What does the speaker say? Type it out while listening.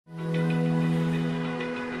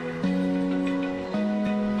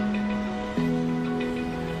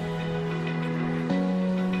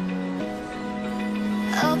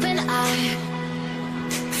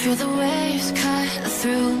Feel the waves cut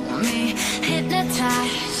through me,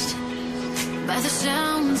 hypnotized by the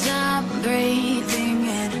sounds I'm breathing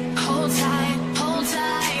in. Hold tight,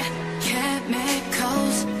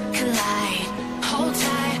 chemicals collide. Hold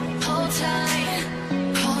tight, hold tight,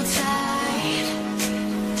 hold tight.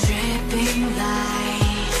 Dripping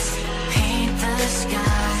lights paint the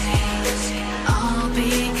skies, all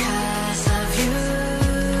because of you.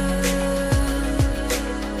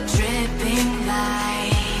 Dripping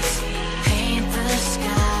lights paint the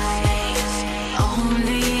skies,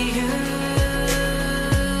 only you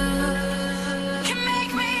can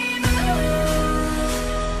make me move.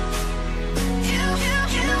 You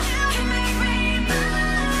can make me move.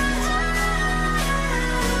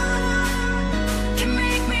 Can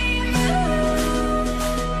make me move.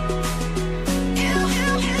 You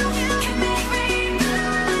can make me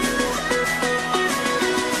move.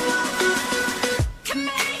 Can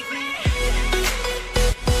make me.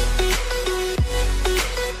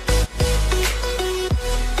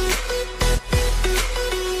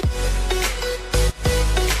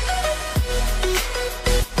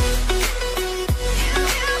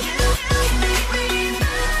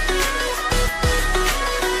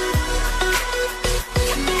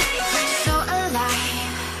 So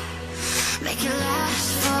alive, make it last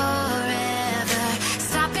forever.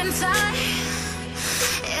 Stop in time,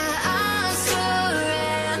 yeah, I'm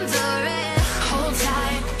surrendering. Hold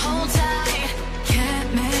tight,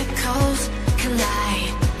 chemicals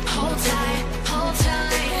collide. Hold tight, hold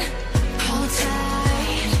tight, hold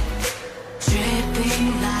tight. Dripping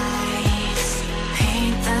lights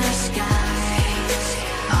paint the skies,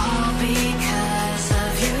 all because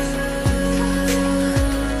of you.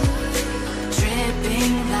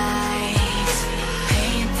 Dripping lights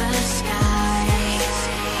paint the skies,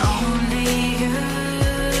 only you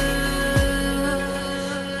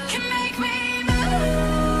can make me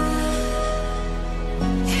move.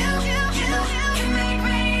 You can make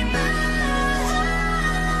me move.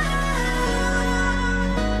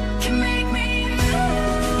 Can make me move.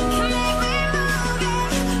 Can make me move.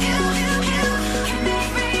 You can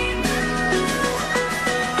make me move.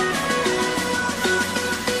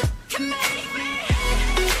 Can make me.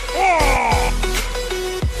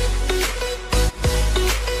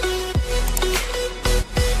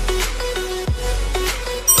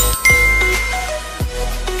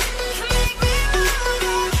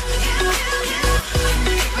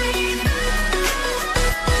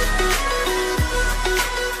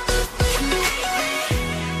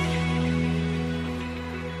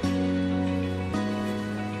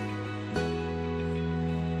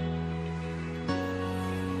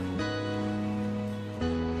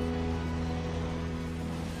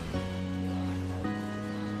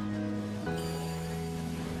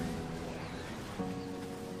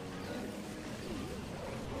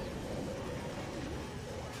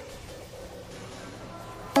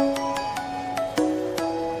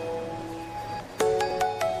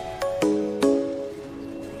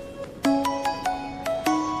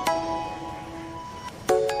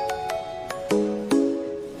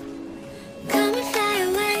 Come and fly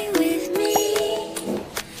away with me.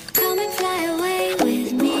 Come and fly away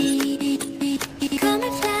with me. Come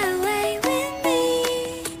and fly away with me.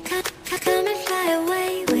 Come and fly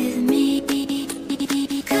away with me.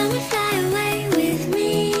 Come and fly away with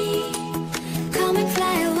me. Come and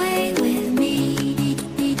fly away with me.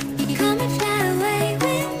 Come and fly away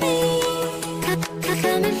with me.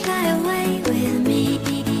 Come and fly away with me.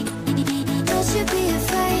 Don't you be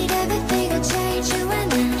afraid, everything will change. You and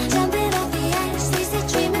me, jumping off the edge. They say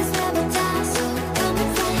dreamers never die, so come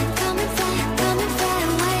and fly, come and fly, come and fly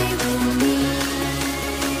away with me.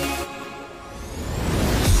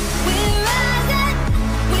 We're rising,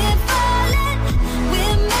 we're falling,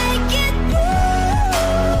 we're making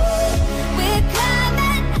moves. We're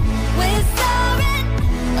climbing, we're soaring,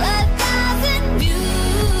 1,000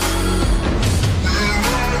 views. We're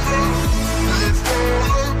rising, we're falling,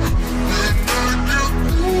 we're making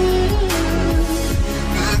moves.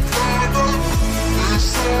 We're climbing, we're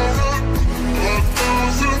soaring, 1,000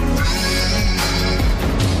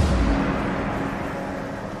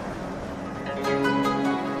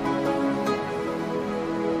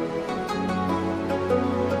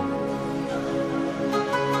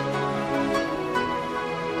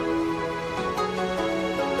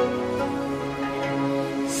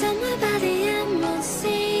 Somewhere by the emerald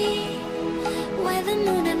sea, where the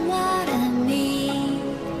moon and water meet.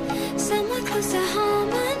 Somewhere close to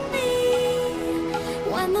harmony,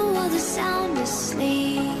 when the world is sound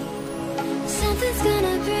asleep. Something's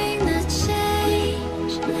gonna bring the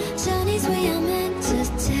change, journeys we are meant to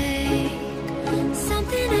take.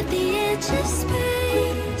 Something at the edge of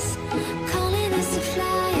space,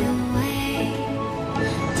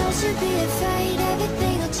 should be afraid,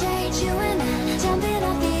 everything will change. You and I, jumping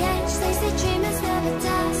off the edge. They say dreamers never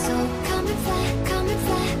die. So come and fly, come and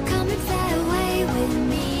fly, come and fly away with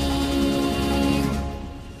me.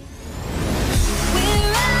 We're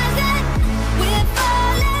rising, we're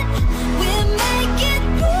falling, we're making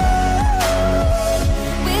moves.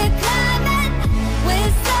 We're climbing,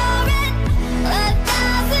 we're soaring,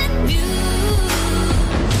 1,000 views.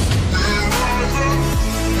 We're rising,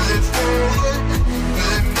 we're falling, we're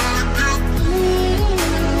making moves.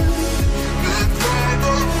 We're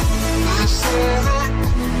climbing, we're soaring,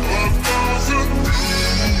 1,000 views.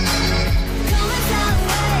 Come and fly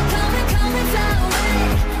away, come and fly away,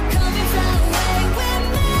 come and fly away with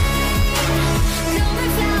me. Come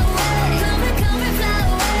and fly away, come and fly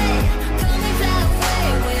away, come and fly away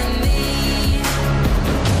with me.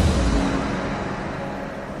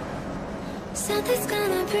 Something's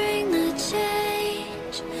gonna bring the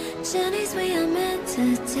change. Journeys we are meant to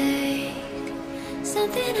take.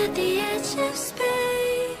 Something at the edge of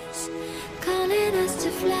space, calling us to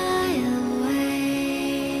fly away.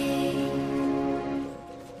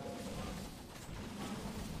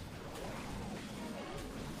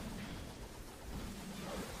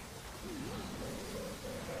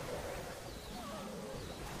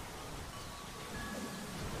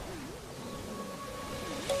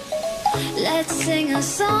 Let's sing a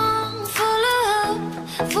song full of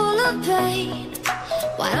hope, full of pain.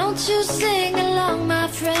 Why don't you sing along, my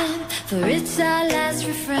friend? For it's our last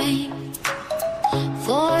refrain.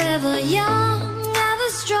 Forever young, ever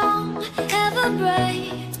strong, ever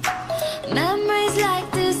brave. Memories like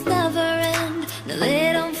this never end. No,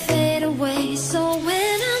 they don't fade away. So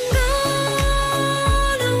when I'm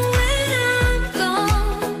gone, oh, when I'm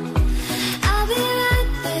gone, I'll be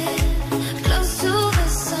right there, close to the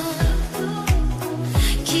sun.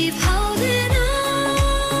 Keep holding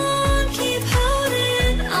on, keep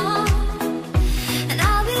holding on. And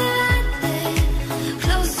I'll be right there,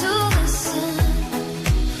 close to the sun,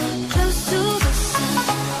 close to the sun.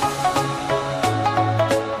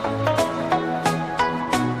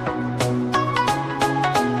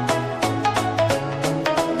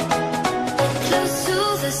 Close to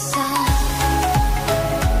the sun.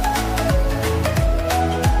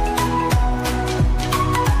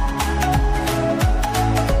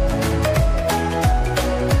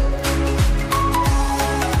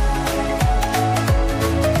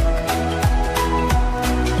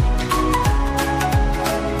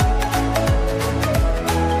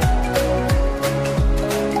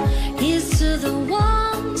 Here's to the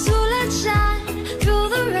ones who let shine through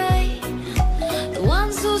the rain, the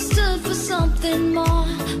ones who stood for something more.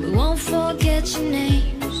 We won't forget your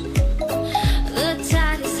names. The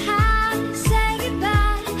tide is high, say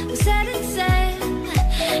goodbye, we set it sail,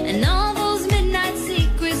 and all those midnight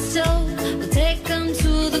secrets told, we'll take them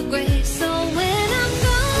to the grave. So when I'm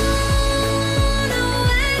gone, oh,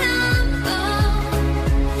 when I'm gone,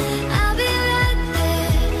 I'll be right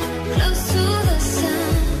there, close to the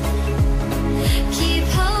sun. Keep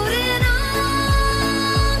holding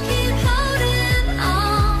on, keep holding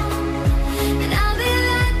on. And I'll be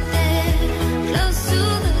right there, close to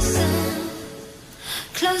the sun,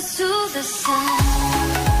 close to the sun.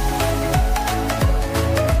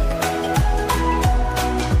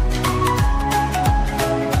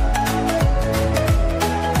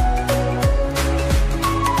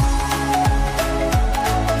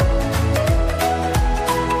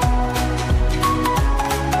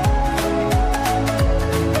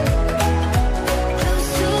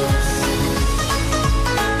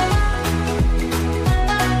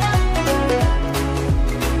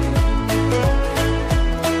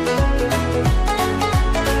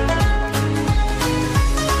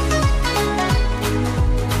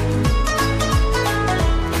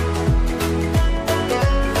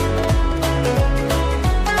 Close to the sun.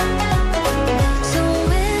 So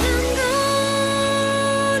when I'm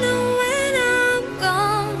gone, oh, when I'm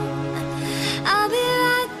gone, I'll be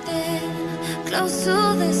right there, close to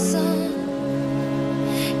the sun.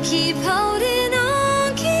 Keep holding on,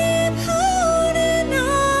 keep holding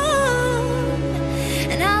on.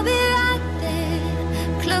 And I'll be right there,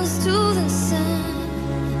 close to the sun,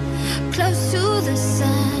 close to the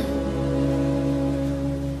sun.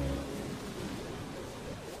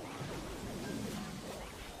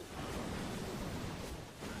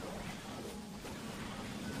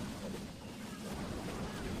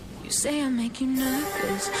 You say I make you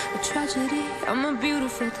nervous, a tragedy, I'm a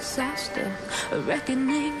beautiful disaster, a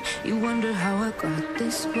reckoning. You wonder how I got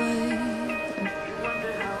this way.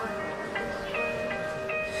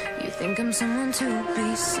 You think I'm someone to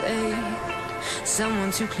be saved.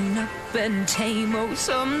 someone to clean up and tame. Oh,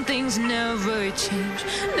 some things never change,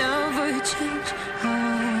 never change.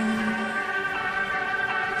 Oh,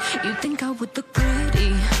 you think I would look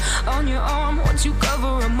pretty on your arm once you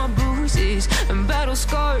cover up my bruises and battle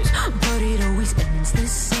scars, but it always ends the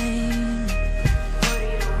same.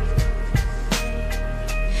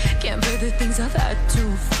 Can't bear the things I've had to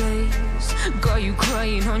face. Got you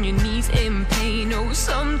crying on your knees in pain. Oh,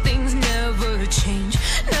 some things never change,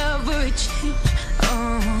 never change.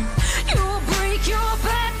 Oh, you'll break your